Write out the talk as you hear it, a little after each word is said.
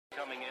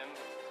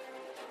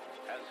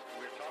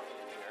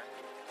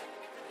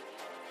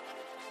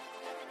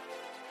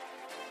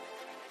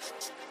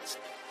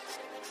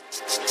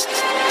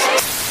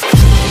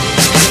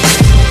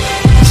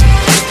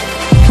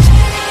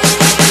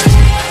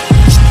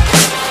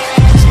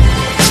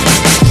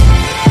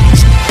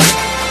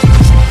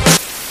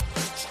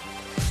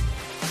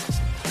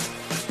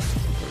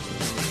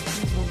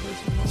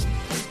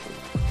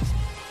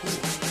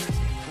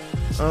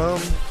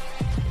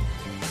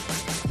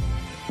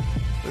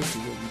Let's see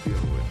what we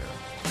dealing with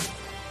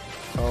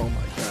now. Oh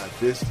my God,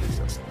 this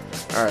video.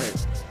 All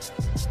right.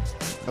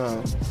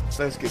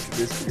 Let's get to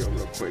this video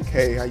real quick.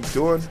 Hey, how you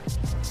doing?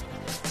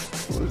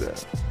 Who is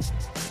that?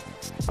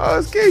 Oh,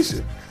 it's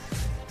Keisha.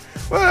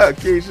 What up,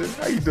 Keisha?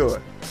 How you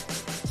doing?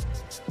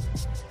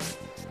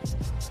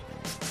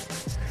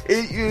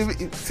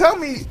 Tell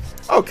me,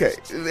 okay,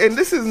 and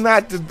this is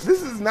not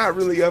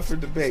really up for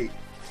debate,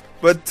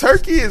 but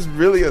turkey is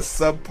really a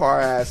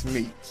subpar ass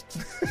meat.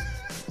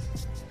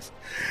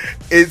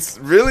 It's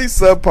really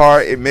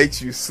subpar. It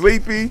makes you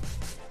sleepy.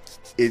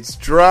 It's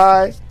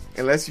dry,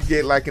 unless you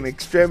get like an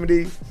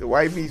extremity. The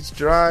white meat's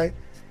dry.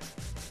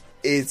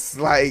 It's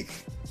like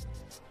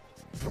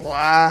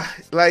blah,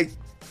 like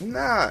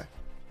nah.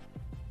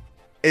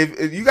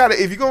 If you're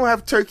gonna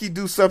have turkey,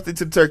 do something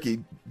to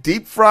turkey.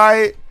 Deep fry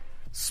it,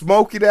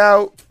 smoke it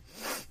out,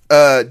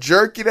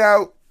 jerk it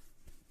out,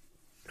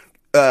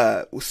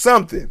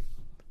 something.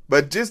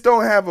 But just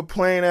don't have a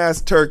plain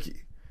ass turkey.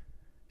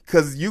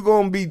 Cause you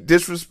gonna be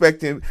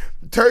disrespecting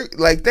turkey.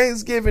 Like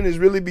Thanksgiving has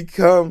really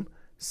become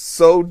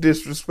so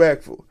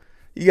disrespectful.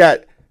 You got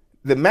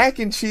the mac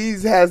and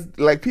cheese has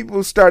like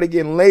people started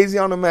getting lazy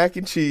on the mac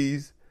and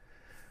cheese.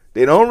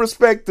 They don't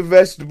respect the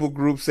vegetable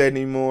groups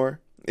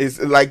anymore. It's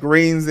like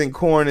greens and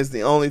corn is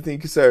the only thing you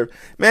can serve.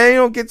 Man, you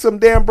don't get some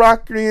damn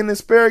broccoli and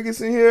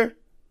asparagus in here.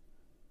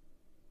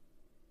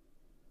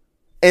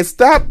 And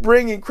stop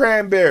bringing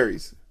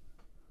cranberries.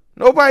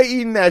 Nobody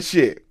eating that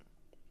shit.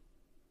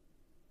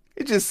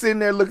 It's just sitting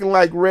there looking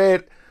like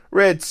red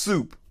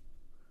soup.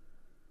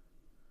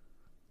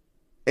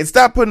 And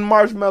stop putting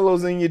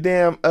marshmallows in your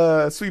damn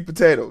sweet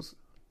potatoes.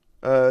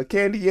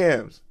 Candy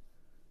yams.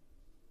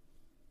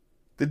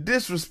 The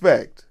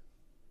disrespect.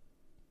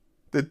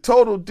 The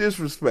total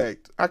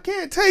disrespect. I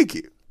can't take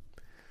it.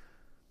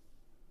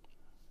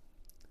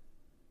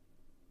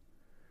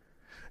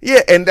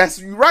 Yeah, and that's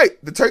you right.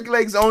 The turkey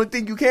leg is the only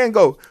thing you can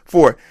go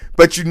for.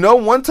 But you know,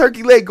 one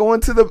turkey leg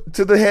going to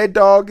the head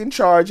dog in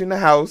charge in the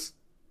house.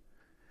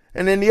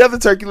 And then the other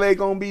turkey leg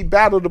gonna be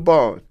battle the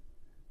bone.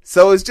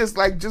 So it's just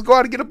like, just go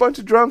out and get a bunch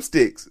of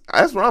drumsticks.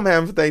 That's what I'm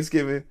having for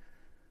Thanksgiving.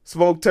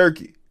 Smoked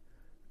turkey.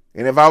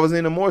 And if I was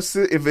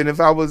if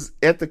I was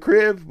at the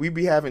crib, we'd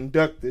be having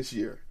duck this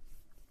year.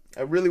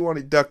 I really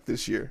wanted duck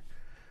this year.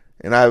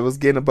 And I was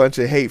getting a bunch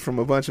of hate from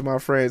a bunch of my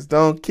friends.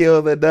 Don't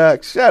kill the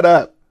duck. Shut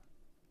up.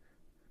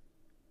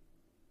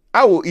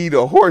 I will eat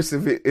a horse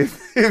if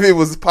it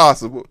was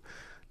possible.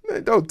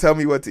 Don't tell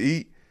me what to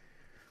eat.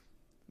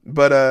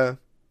 But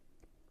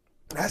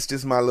that's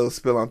just my little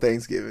spill on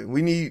Thanksgiving.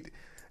 We need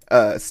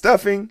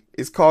stuffing.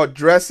 It's called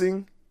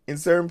dressing in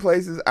certain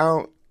places.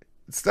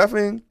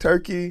 Stuffing,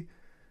 turkey,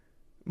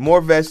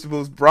 more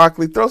vegetables,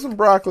 broccoli. Throw some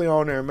broccoli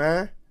on there,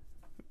 man.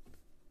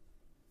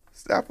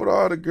 Stop with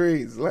all the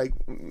greens. Like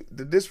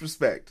the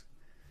disrespect.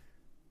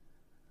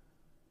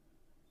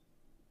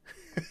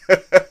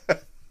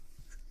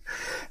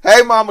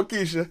 Hey, Mama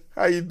Keisha,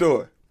 how you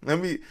doing? Let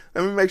me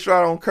make sure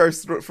I don't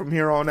curse from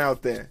here on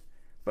out. Then,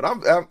 but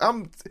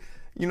I'm.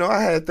 You know,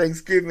 I had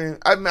Thanksgiving.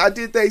 I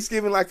did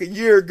Thanksgiving like a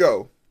year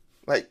ago.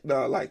 Like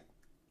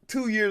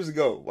 2 years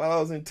ago while I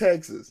was in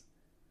Texas.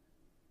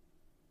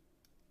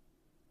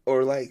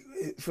 Or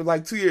for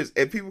 2 years.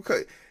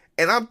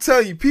 And I'm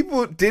telling you,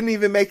 people didn't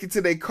even make it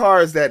to their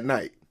cars that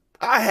night.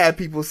 I had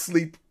people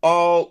sleep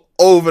all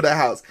over the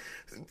house.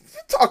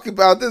 Talk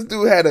about this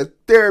dude had a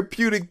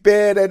therapeutic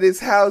bed at his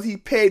house. He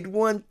paid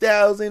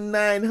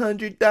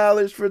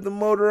 $1,900 for the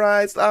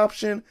motorized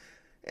option.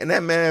 And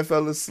that man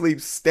fell asleep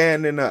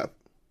standing up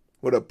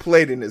with a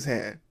plate in his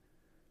hand.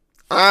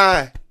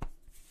 I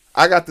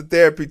got the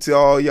therapy to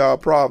all y'all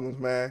problems,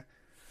 man.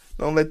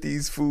 Don't let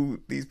these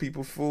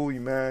people fool you,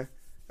 man.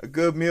 A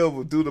good meal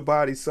will do the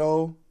body,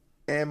 soul,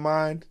 and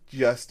mind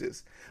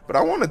justice. But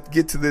I want to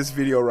get to this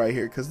video right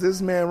here, because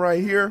this man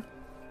right here,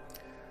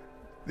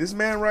 is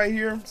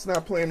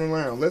not playing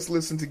around. Let's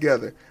listen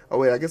together. Oh,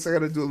 wait, I guess I got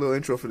to do a little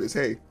intro for this.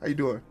 Hey, how you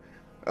doing?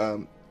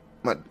 My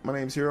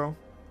name's Hero.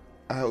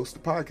 I host a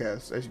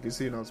podcast, as you can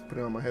see, and I was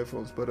putting on my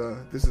headphones. But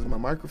this is my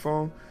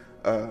microphone.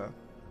 I'm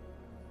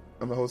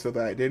the host of the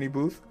Identity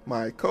Booth.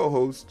 My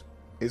co-host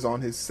is on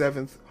his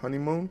 7th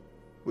honeymoon,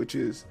 which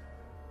is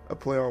a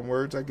play on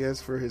words, I guess,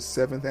 for his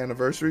 7th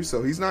anniversary.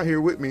 So he's not here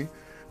with me.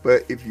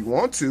 But if you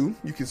want to,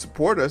 you can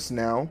support us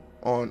now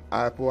on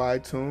Apple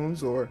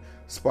iTunes or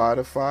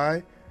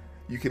Spotify.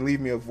 You can leave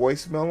me a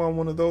voicemail on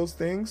one of those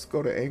things.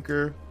 Go to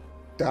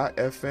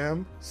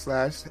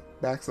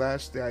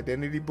anchor.fm/the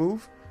Identity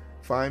Booth.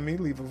 Find me,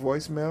 leave a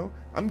voicemail.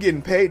 I'm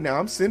getting paid now.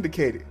 I'm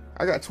syndicated.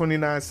 I got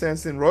 29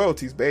 cents in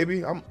royalties,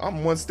 baby.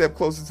 I'm one step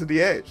closer to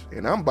the edge,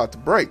 and I'm about to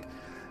break.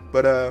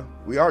 But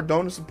we are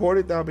donor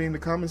supported. That'll be in the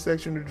comment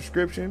section, the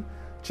description.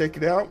 Check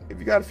it out. If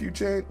you got a few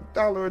 $1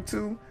 or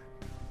 $2,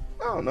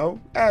 I don't know,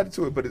 add it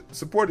to it. But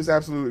support is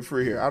absolutely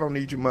free here. I don't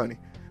need your money.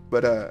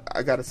 But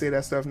I got to say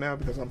that stuff now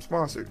because I'm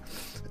sponsored.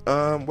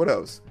 What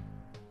else?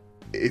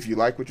 If you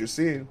like what you're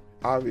seeing,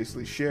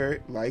 obviously share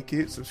it, like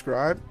it,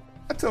 subscribe.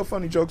 I tell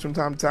funny jokes from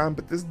time to time,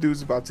 but this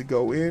dude's about to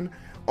go in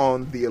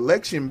on the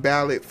election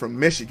ballot from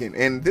Michigan.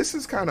 And this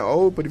is kind of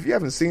old, but if you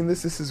haven't seen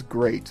this, this is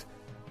great.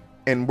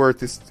 And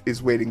worth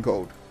is weight in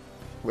gold.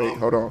 Wait,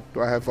 hold on.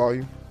 Do I have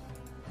volume?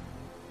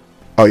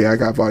 Oh, yeah, I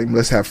got volume.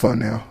 Let's have fun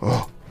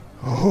now.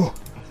 Oh.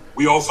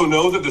 We also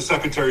know that the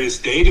Secretary of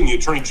State and the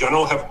Attorney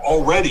General have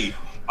already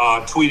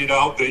tweeted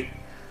out that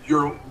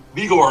your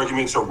legal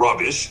arguments are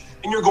rubbish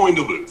and you're going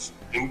to lose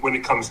when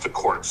it comes to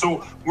court.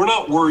 So we're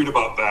not worried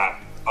about that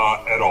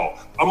at all.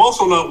 I'm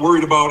also not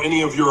worried about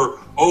any of your,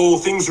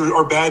 things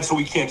are bad so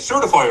we can't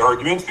certify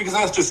arguments, because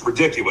that's just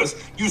ridiculous.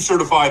 You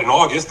certified in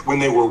August when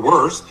they were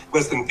worse.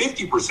 Less than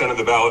 50% of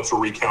the ballots were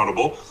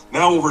recountable.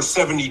 Now over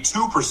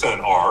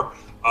 72% are.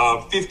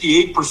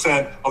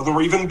 58% of them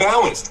were even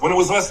balanced when it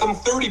was less than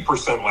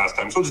 30% last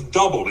time. So it's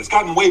doubled. It's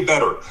gotten way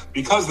better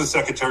because the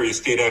Secretary of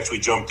State actually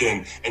jumped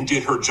in and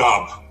did her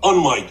job,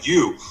 unlike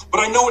you. But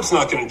I know it's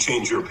not going to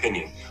change your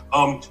opinion.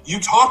 You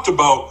talked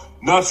about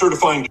not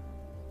certifying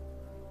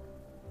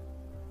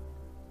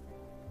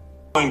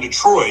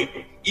Detroit,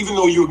 even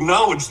though you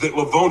acknowledge that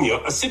Livonia,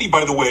 a city,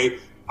 by the way,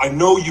 I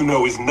know you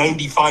know is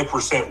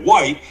 95%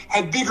 white,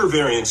 had bigger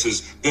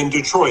variances than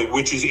Detroit,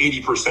 which is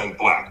 80%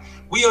 black.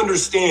 We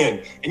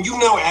understand, and you've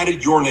now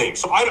added your name.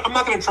 So I'm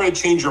not going to try to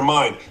change your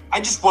mind. I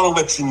just want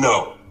to let you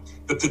know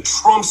that the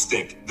Trump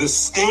stink, the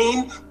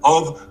stain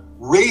of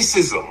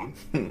racism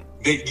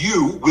that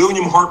you,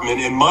 William Hartman,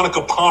 and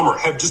Monica Palmer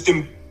have just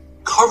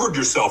covered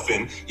yourself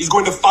in is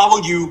going to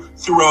follow you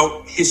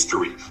throughout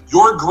history.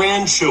 Your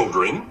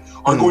grandchildren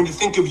are going to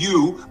think of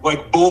you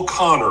like Bull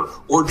Connor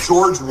or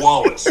George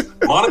Wallace.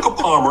 Monica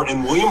Palmer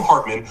and William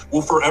Hartman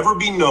will forever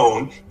be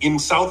known in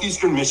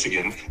southeastern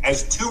Michigan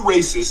as two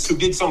racists who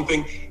did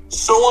something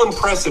so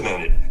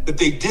unprecedented that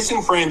they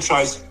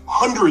disenfranchised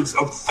hundreds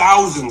of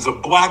thousands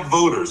of black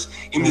voters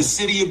in the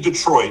city of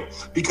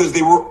Detroit because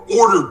they were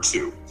ordered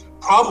to.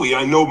 Probably,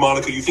 I know,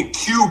 Monica, you think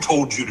Q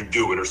told you to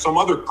do it or some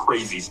other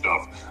crazy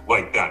stuff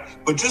like that.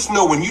 But just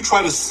know when you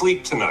try to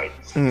sleep tonight,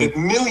 that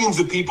millions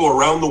of people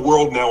around the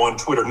world now on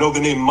Twitter know the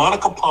name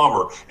Monica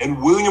Palmer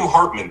and William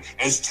Hartman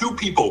as two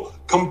people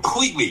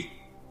completely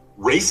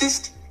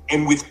racist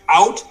and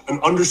without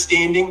an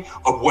understanding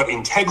of what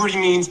integrity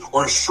means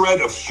or a shred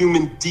of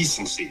human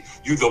decency.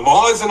 The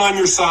law isn't on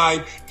your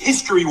side,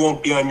 history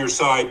won't be on your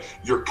side,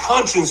 your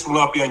conscience will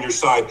not be on your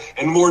side,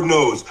 and Lord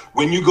knows,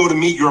 when you go to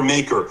meet your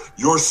maker,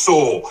 your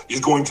soul is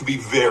going to be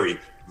very,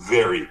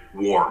 very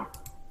warm.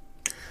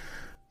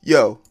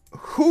 Yo,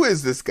 who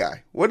is this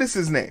guy? What is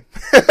his name?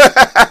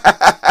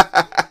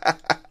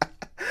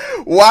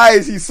 Why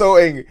is he so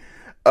angry?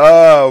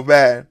 Oh,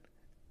 man.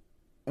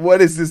 What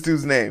is this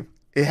dude's name?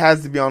 It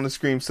has to be on the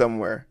screen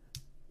somewhere.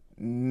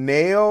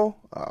 Neil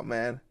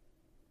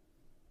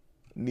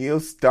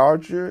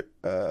Starger.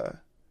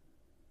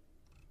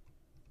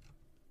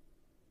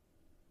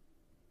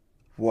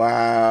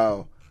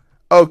 Wow.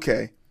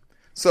 Okay.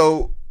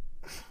 So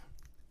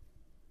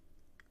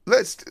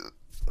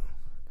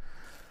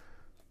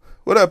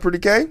what up, Pretty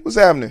K? What's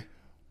happening?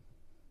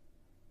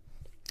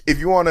 If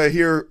you want to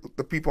hear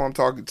the people I'm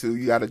talking to,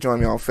 you got to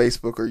join me on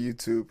Facebook or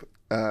YouTube,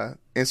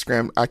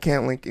 Instagram. I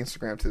can't link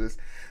Instagram to this.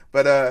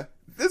 But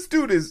this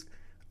dude is,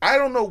 I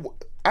do know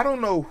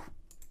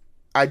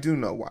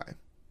why.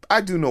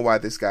 I do know why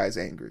this guy's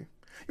angry.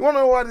 You want to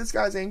know why this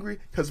guy's angry?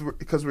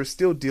 Because we're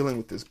still dealing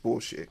with this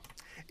bullshit.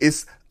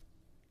 It's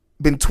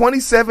been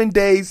 27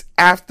 days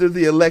after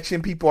the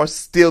election. People are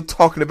still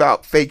talking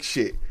about fake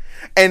shit.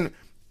 And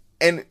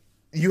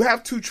you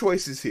have two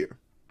choices here.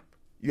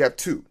 You have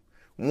two.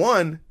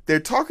 One,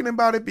 they're talking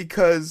about it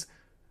because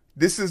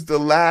this is the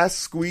last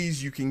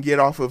squeeze you can get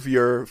off of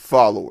your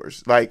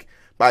followers. Like,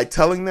 by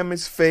telling them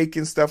it's fake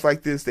and stuff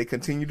like this, they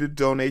continue to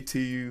donate to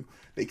you.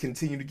 They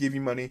continue to give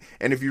you money.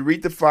 And if you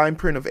read the fine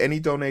print of any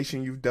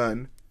donation you've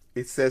done,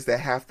 it says that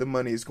half the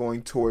money is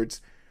going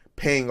towards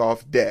paying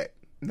off debt,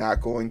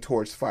 not going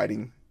towards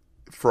fighting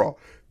fraud,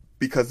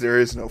 because there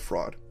is no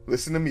fraud.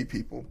 Listen to me,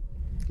 people.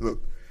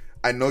 Look,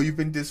 I know you've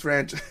been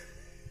disfranchised.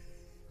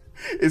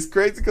 It's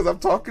crazy because I'm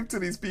talking to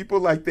these people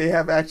like they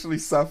have actually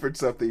suffered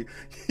something.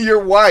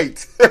 You're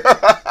white.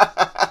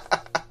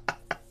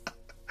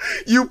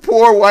 You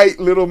poor white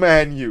little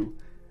man, you.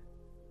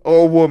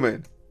 Or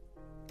woman.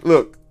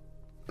 Look,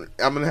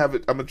 I'm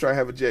gonna try to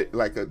have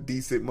a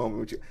decent moment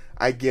with you.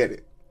 I get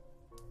it.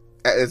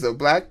 As a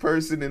black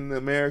person in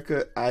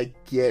America, I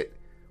get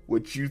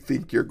what you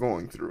think you're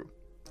going through.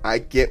 I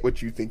get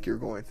what you think you're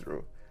going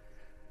through.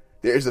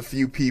 There's a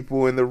few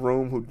people in the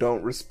room who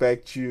don't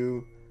respect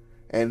you,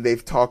 and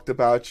they've talked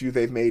about you,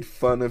 they've made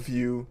fun of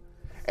you.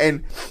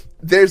 And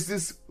there's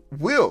this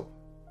will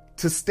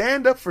to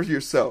stand up for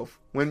yourself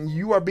when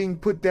you are being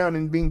put down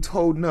and being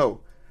told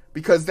no,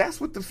 because that's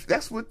what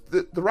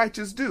the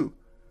righteous do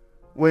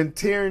when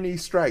tyranny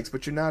strikes.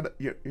 But you're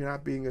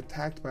not being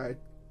attacked by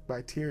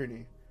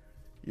tyranny.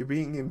 You're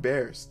being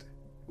embarrassed.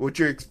 What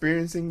you're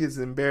experiencing is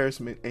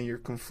embarrassment, and you're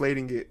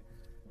conflating it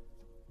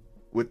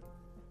with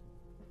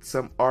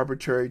some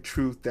arbitrary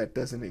truth that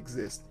doesn't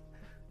exist.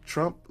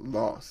 Trump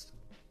lost.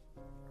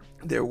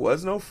 There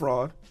was no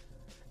fraud.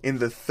 In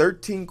the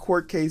 13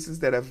 court cases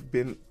that have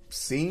been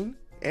seen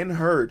and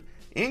heard,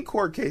 in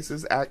court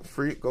cases, act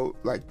free go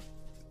like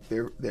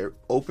they're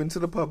open to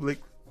the public,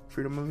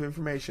 Freedom of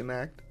Information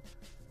Act.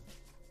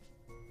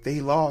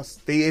 They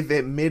lost. They have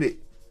admitted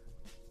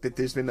that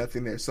there's been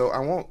nothing there. So I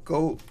won't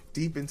go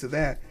deep into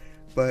that,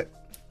 but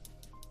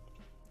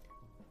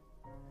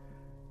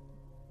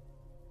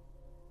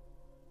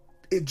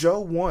Joe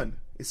won.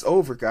 It's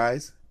over,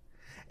 guys.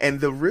 And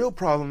the real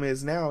problem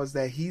is now is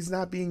that he's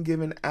not being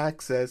given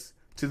access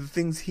to the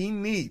things he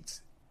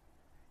needs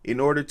in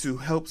order to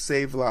help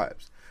save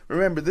lives.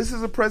 Remember, this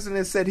is a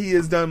president that said he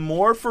has done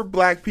more for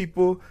black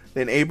people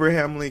than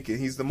Abraham Lincoln.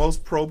 He's the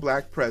most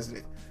pro-black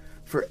president.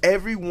 For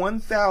every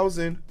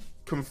 1,000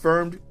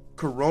 confirmed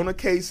corona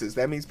cases,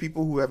 that means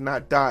people who have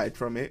not died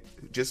from it,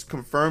 just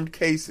confirmed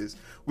cases,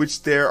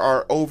 which there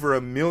are over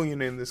 1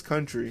 million in this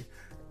country,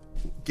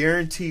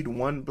 guaranteed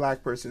one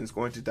black person is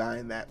going to die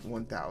in that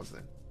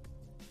 1,000.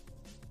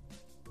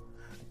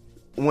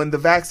 When the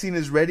vaccine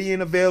is ready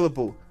and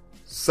available,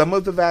 some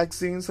of the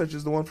vaccines, such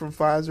as the one from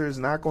Pfizer, is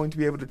not going to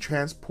be able to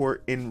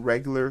transport in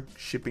regular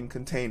shipping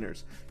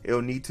containers.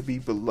 It'll need to be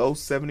below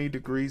 70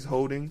 degrees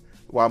holding,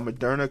 while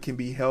Moderna can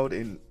be held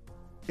in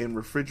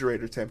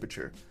refrigerator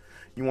temperature.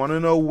 You want to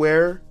know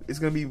where it's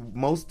going to be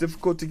most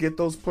difficult to get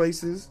those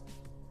places?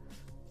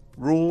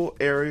 Rural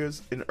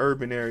areas and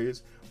urban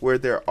areas where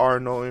there are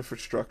no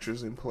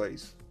infrastructures in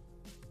place.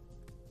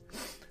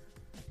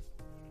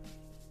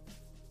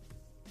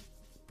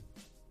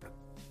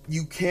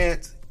 You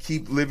can't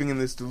keep living in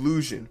this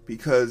delusion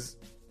because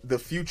the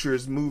future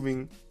is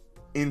moving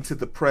into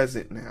the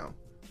present now.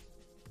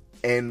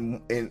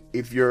 And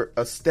if you're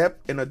a step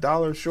and a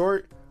dollar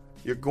short,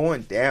 you're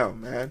going down,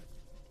 man.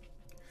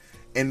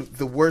 And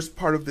the worst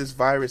part of this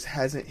virus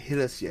hasn't hit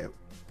us yet.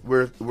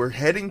 We're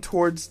heading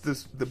towards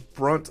the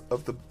brunt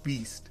of the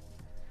beast,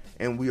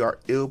 and we are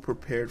ill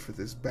prepared for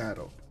this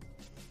battle.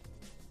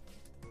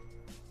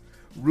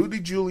 Rudy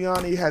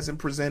Giuliani hasn't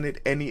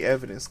presented any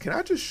evidence. Can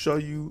I just show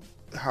you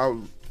how?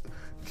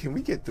 Can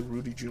we get the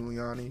Rudy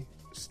Giuliani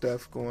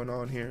stuff going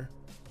on here?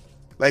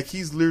 Like,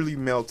 he's literally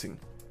melting.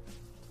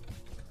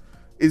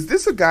 Is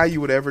this a guy you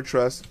would ever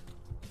trust?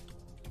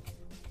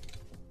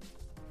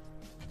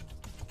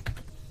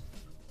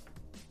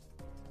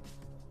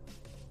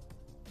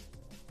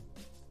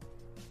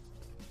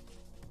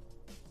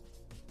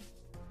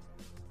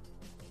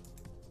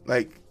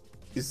 Like,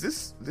 is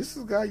this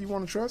a guy you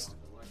want to trust?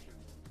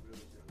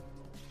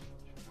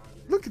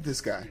 Look at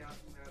this guy.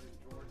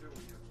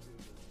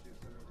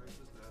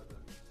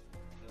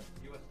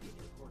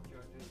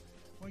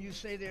 When you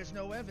say there's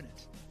no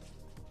evidence,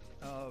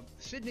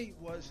 Sidney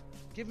was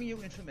giving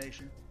you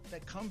information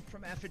that come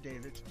from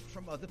affidavits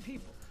from other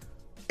people.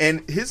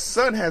 And his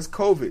son has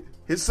COVID.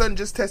 His son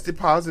just tested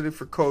positive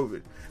for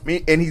COVID.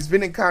 And he's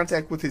been in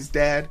contact with his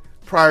dad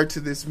prior to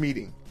this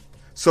meeting.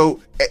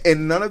 So,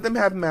 and none of them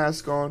have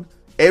masks on.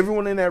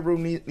 Everyone in that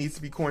room needs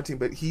to be quarantined,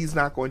 but he's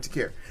not going to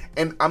care.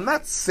 And I'm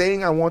not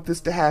saying I want this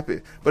to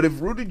happen, but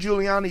if Rudy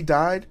Giuliani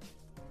died,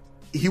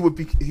 he would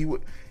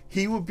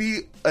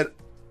be a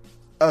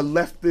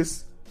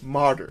leftist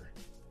martyr,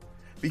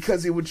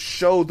 because it would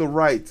show the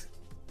right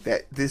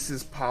that this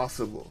is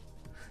possible,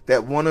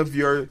 that one of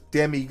your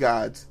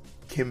demigods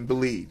can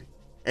bleed,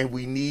 and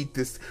we need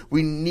this.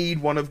 We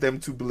need one of them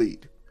to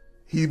bleed.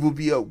 He will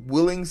be a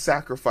willing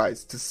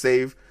sacrifice to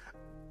save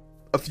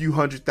a few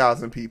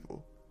 100,000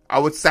 people. I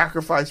would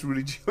sacrifice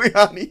Rudy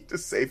Giuliani to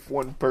save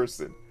one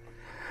person.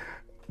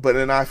 But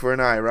an eye for an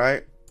eye,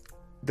 right?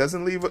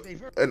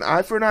 An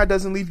eye for an eye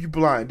doesn't leave you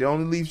blind. It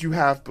only leaves you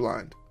half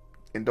blind.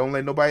 And don't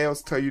let nobody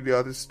else tell you the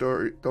other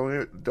story.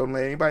 Don't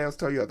let anybody else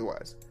tell you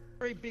otherwise.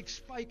 Very big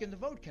spike in the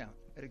vote count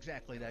at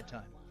exactly that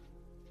time.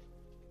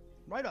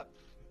 Right up.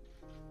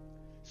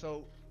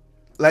 So,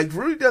 like,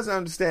 Rudy doesn't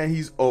understand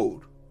he's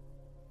old.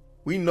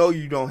 We know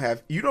you don't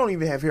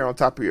even have hair on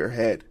top of your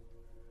head.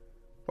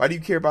 Why do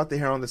you care about the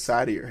hair on the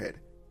side of your head?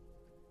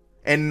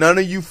 And none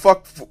of you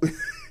fuck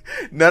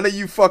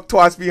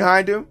twice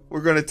behind him.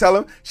 We're gonna tell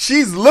him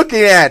she's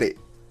looking at it.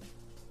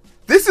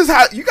 This is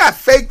how you got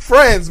fake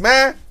friends,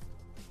 man.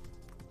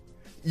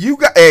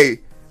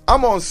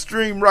 I'm on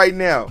stream right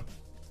now.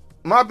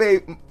 My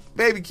baby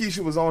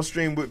Keisha was on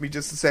stream with me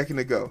just a second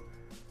ago.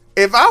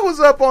 If I was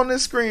up on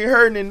this screen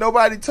hurting and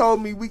nobody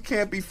told me we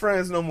can't be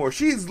friends no more,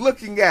 she's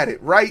looking at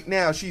it right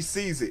now. She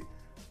sees it.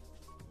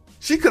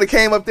 She could have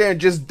came up there and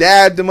just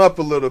dabbed him up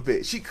a little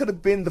bit. She could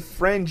have been the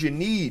friend you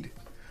need.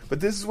 But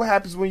this is what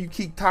happens when you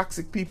keep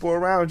toxic people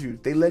around you.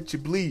 They let you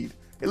bleed.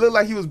 It looked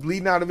like he was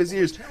bleeding out of his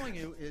ears. What I'm telling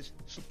you is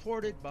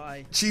supported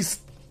by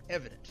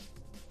evidence.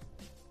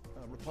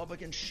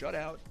 Republicans shut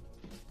out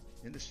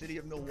in the city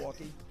of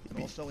Milwaukee and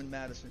also in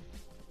Madison.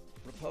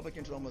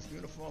 Republicans almost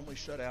uniformly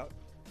shut out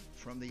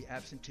from the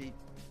absentee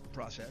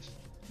process.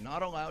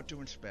 Not allowed to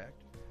inspect.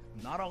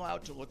 Not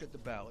allowed to look at the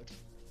ballots.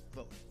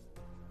 Vote.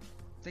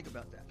 Think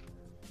about that.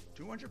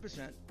 200%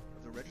 of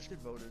the registered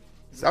voters.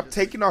 Stop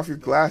taking off your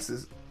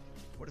glasses.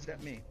 What does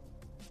that mean?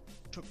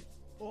 Took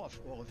off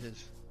all of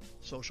his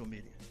social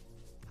media.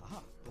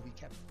 Haha, but we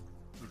kept it.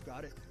 We've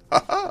got it.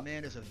 The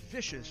man is a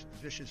vicious,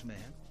 vicious man.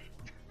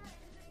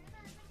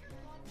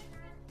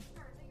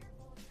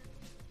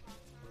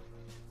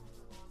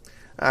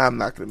 I'm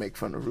not going to make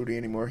fun of Rudy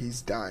anymore.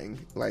 He's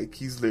dying. Like,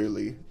 he's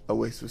literally a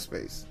waste of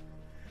space.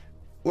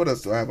 What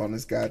else do I have on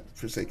this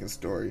godforsaken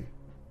story?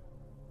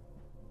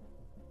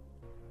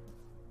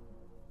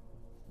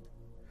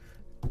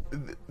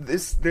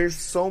 There's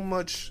so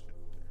much.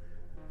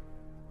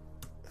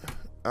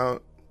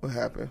 What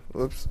happened?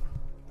 Whoops.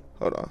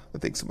 Hold on. I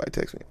think somebody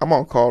texted me. I'm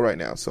on call right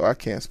now, so I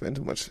can't spend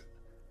too much.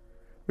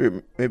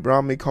 Mitt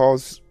Romney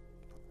calls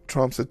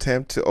Trump's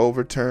attempt to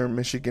overturn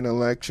Michigan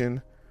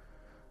election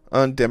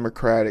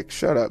undemocratic.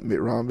 Shut up,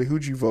 Mitt Romney.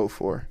 Who'd you vote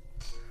for?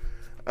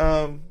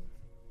 I'm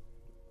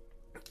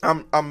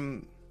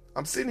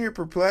sitting here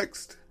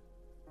perplexed.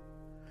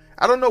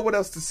 I don't know what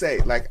else to say.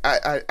 Like,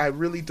 I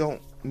really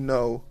don't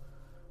know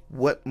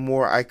what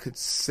more I could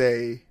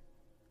say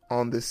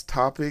on this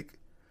topic,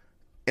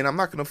 and I'm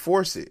not going to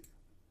force it.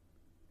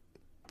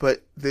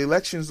 But the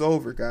election's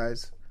over,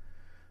 guys.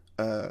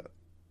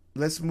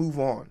 Let's move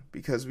on,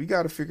 because we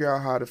got to figure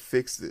out how to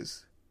fix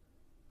this.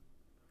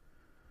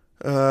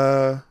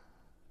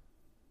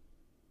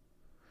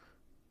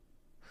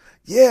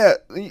 Yeah,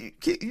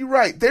 you're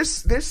right.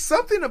 There's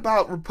something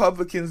about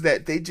Republicans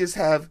that they just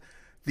have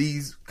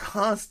these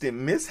constant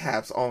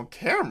mishaps on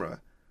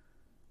camera.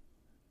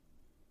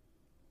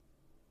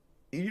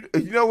 You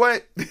know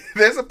what?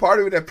 There's a part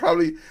of it that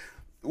probably...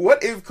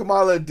 What if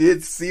Kamala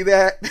did see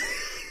that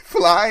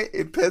fly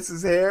in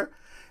Pence's hair?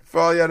 For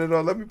all y'all to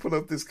know, let me pull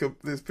up this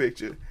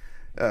picture.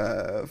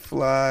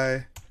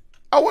 Fly.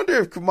 I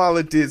wonder if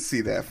Kamala did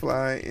see that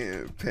fly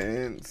in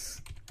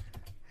Pence's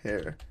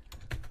hair.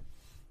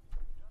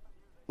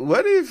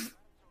 What if,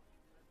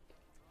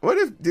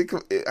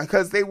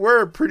 because they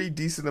were a pretty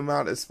decent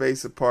amount of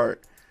space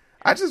apart.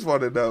 I just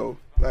want to know,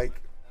 like,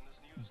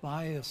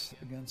 bias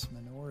against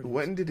minorities.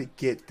 When did it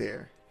get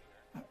there?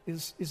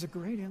 Is a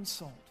great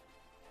insult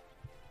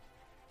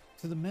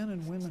to the men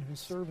and women who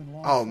serve in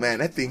law. Oh man,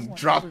 that thing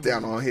dropped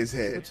down on his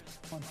head.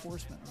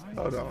 Enforcement, right?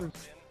 Hold on.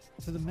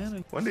 To the men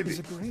and when did is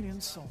it? A great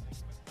insult.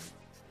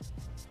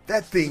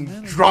 That thing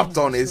dropped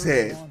on his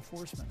head. I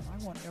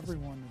want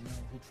everyone to know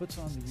who puts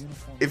on the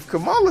uniform. If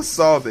Kamala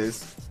saw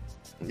this,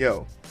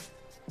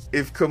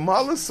 if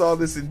Kamala saw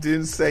this and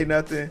didn't say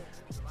nothing,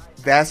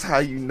 that's how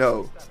you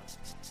know.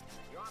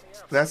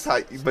 That's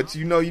how. But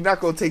you know, you're not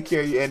gonna take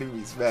care of your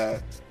enemies,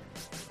 man.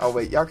 Oh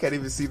wait, y'all can't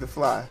even see the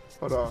fly.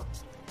 Hold on.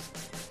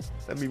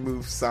 Let me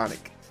move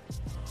Sonic.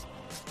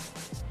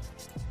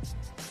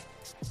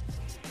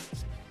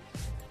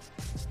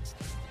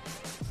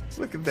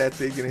 Look at that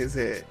thing in his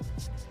head.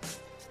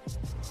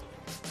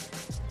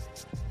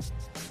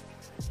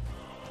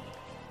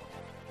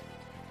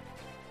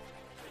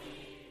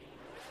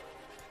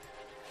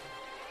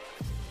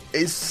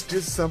 It's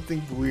just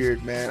something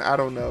weird, man. I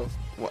don't know.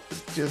 But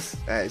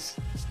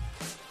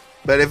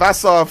if I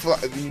saw a fly,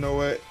 you know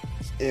what?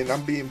 And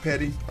I'm being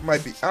petty. I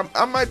might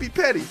be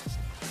petty.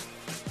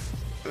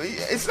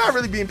 It's not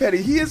really being petty.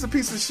 He is a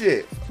piece of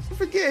shit.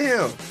 Forget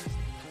him.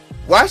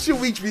 Why should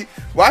we be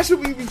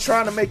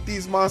trying to make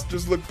these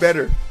monsters look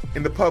better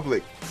in the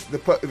public, the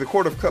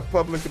court of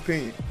public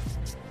opinion?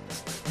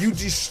 You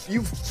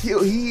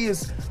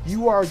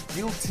are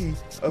guilty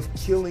of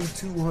killing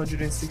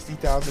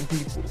 260,000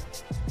 people.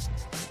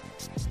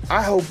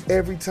 I hope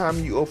every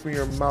time you open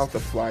your mouth, a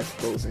fly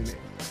goes in it.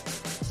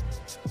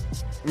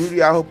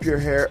 Rudy, I hope your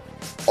hair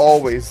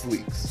always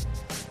leaks.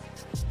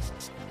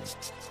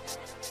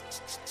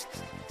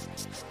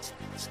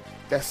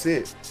 That's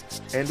it.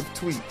 End of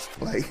tweet.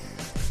 Like,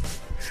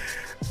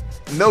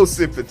 no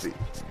sympathy.